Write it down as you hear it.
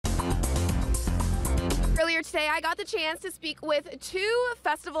Earlier today, I got the chance to speak with two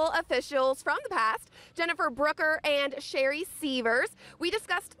festival officials from the past, Jennifer Brooker and Sherry Sievers. We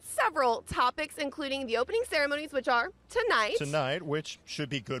discussed several topics, including the opening ceremonies, which are tonight. Tonight, which should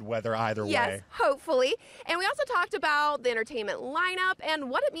be good weather either way. Yes, hopefully. And we also talked about the entertainment lineup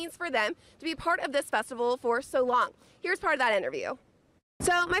and what it means for them to be part of this festival for so long. Here's part of that interview.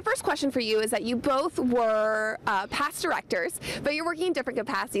 So my first question for you is that you both were past directors, but you're working in different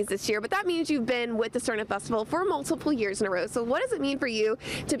capacities this year, but that means you've been with the Sternwheel Festival for multiple years in a row. So what does it mean for you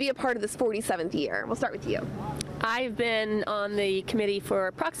to be a part of this 47th year? We'll start with you. I've been on the committee for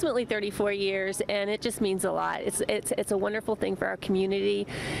approximately 34 years, and it just means a lot. It's a wonderful thing for our community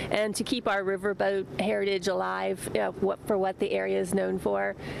and to keep our riverboat heritage alive, for what the area is known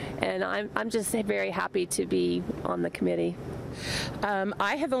for. And I'm just very happy to be on the committee.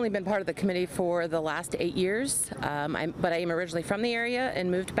 I have only been part of the committee for the last 8 years, but I am originally from the area and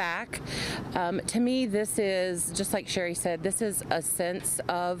moved back. To me, this is, just like Sherry said, this is a sense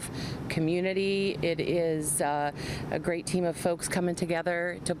of community. It is a great team of folks coming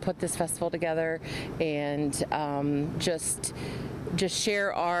together to put this festival together and just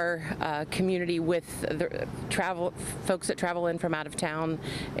share our community with the folks that travel in from out of town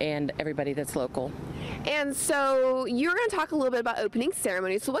and everybody that's local. And so you're going to talk a little bit about opening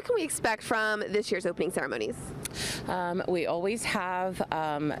ceremonies. So what can we expect from this year's opening ceremonies? We always have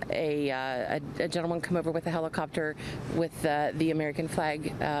a gentleman come over with a helicopter with the American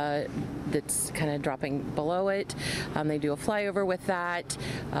flag that's kind of dropping below it. They do a flyover with that.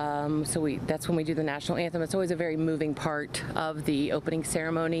 So that's when we do the national anthem. It's always a very moving part of the opening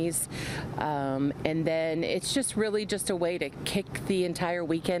ceremonies. And then it's just really just a way to kick the entire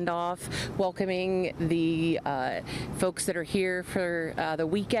weekend off, welcoming the folks that are here for the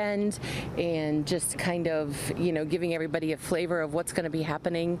weekend and just kind of, giving everybody a flavor of what's going to be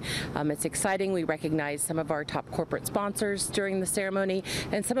happening. It's exciting. We recognize some of our top corporate sponsors during the ceremony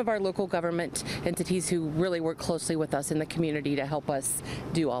and some of our local government entities who really work closely with us in the community to help us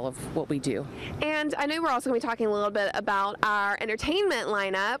do all of what we do. And I know we're also going to be talking a little bit about our entertainment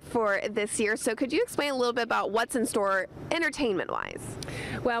lineup for this year. So could you explain a little bit about what's in store entertainment-wise?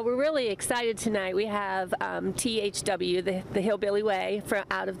 Well, we're really excited tonight. We have THW, the Hillbilly Way, from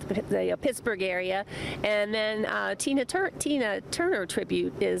out of the Pittsburgh area, and then Tina Turner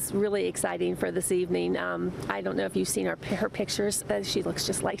tribute is really exciting for this evening. I don't know if you've seen her pictures. She looks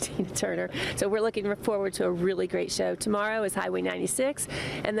just like Tina Turner. So we're looking forward to a really great show. Tomorrow is Highway 96,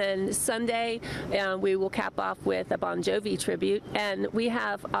 and then Sunday we will cap off with a Bon Jovi tribute. And we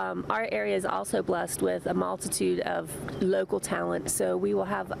have our area is also blessed with a multitude of local talent. So we will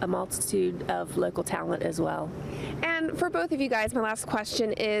have a multitude of local talent as well. And for both of you guys, my last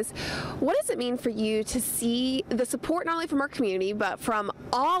question is, what does it mean for you to see the support not only from our community, but from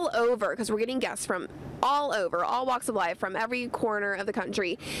all over, because we're getting guests from all over, all walks of life, from every corner of the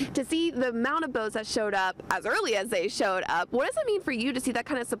country, to see the amount of boats that showed up as early as they showed up? What does it mean for you to see that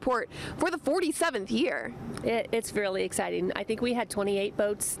kind of support for the 47th year? It's really exciting. I think we had 28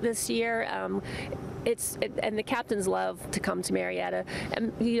 boats this year. And the captains love to come to Marietta.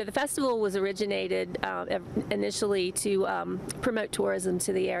 And, the festival was originated initially to promote tourism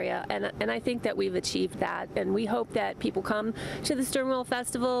to the area, and I think that we've achieved that. And we hope that people come to the Sternwheel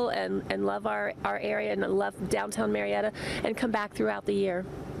Festival and love our area and love downtown Marietta and come back throughout the year.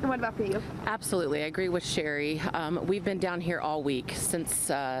 And what about for you? Absolutely, I agree with Sherry. We've been down here all week since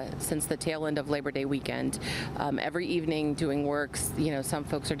the tail end of Labor Day weekend. Every evening doing works. Some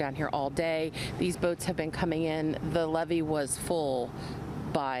folks are down here all day. These boats have been coming in. The levee was full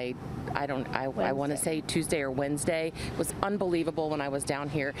by I want to say Tuesday or Wednesday. It was unbelievable when I was down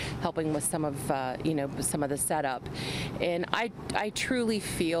here helping with some of the setup. And I truly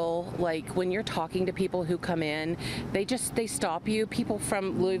feel like when you're talking to people who come in, they stop you. People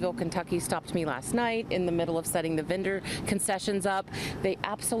from Louisville, Kentucky stopped me last night in the middle of setting the vendor concessions up. They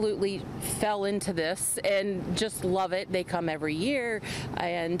absolutely fell into this and just love it. They come every year,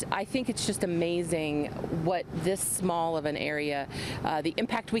 and I think it's just amazing what this small of an area, the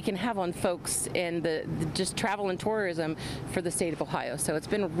impact we can have on folks and the just travel and tourism for the state of Ohio. So it's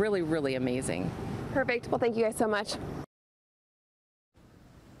been really, really amazing. Perfect. Well, thank you guys so much.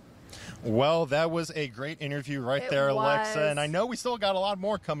 Well, that was a great interview right there, Alexa. And I know we still got a lot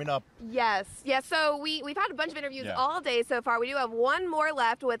more coming up. Yes. So we've had a bunch of interviews all day so far. We do have one more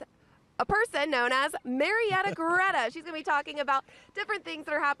left with a person known as Marietta Greta. She's going to be talking about different things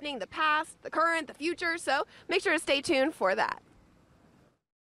that are happening, the past, the current, the future. So make sure to stay tuned for that.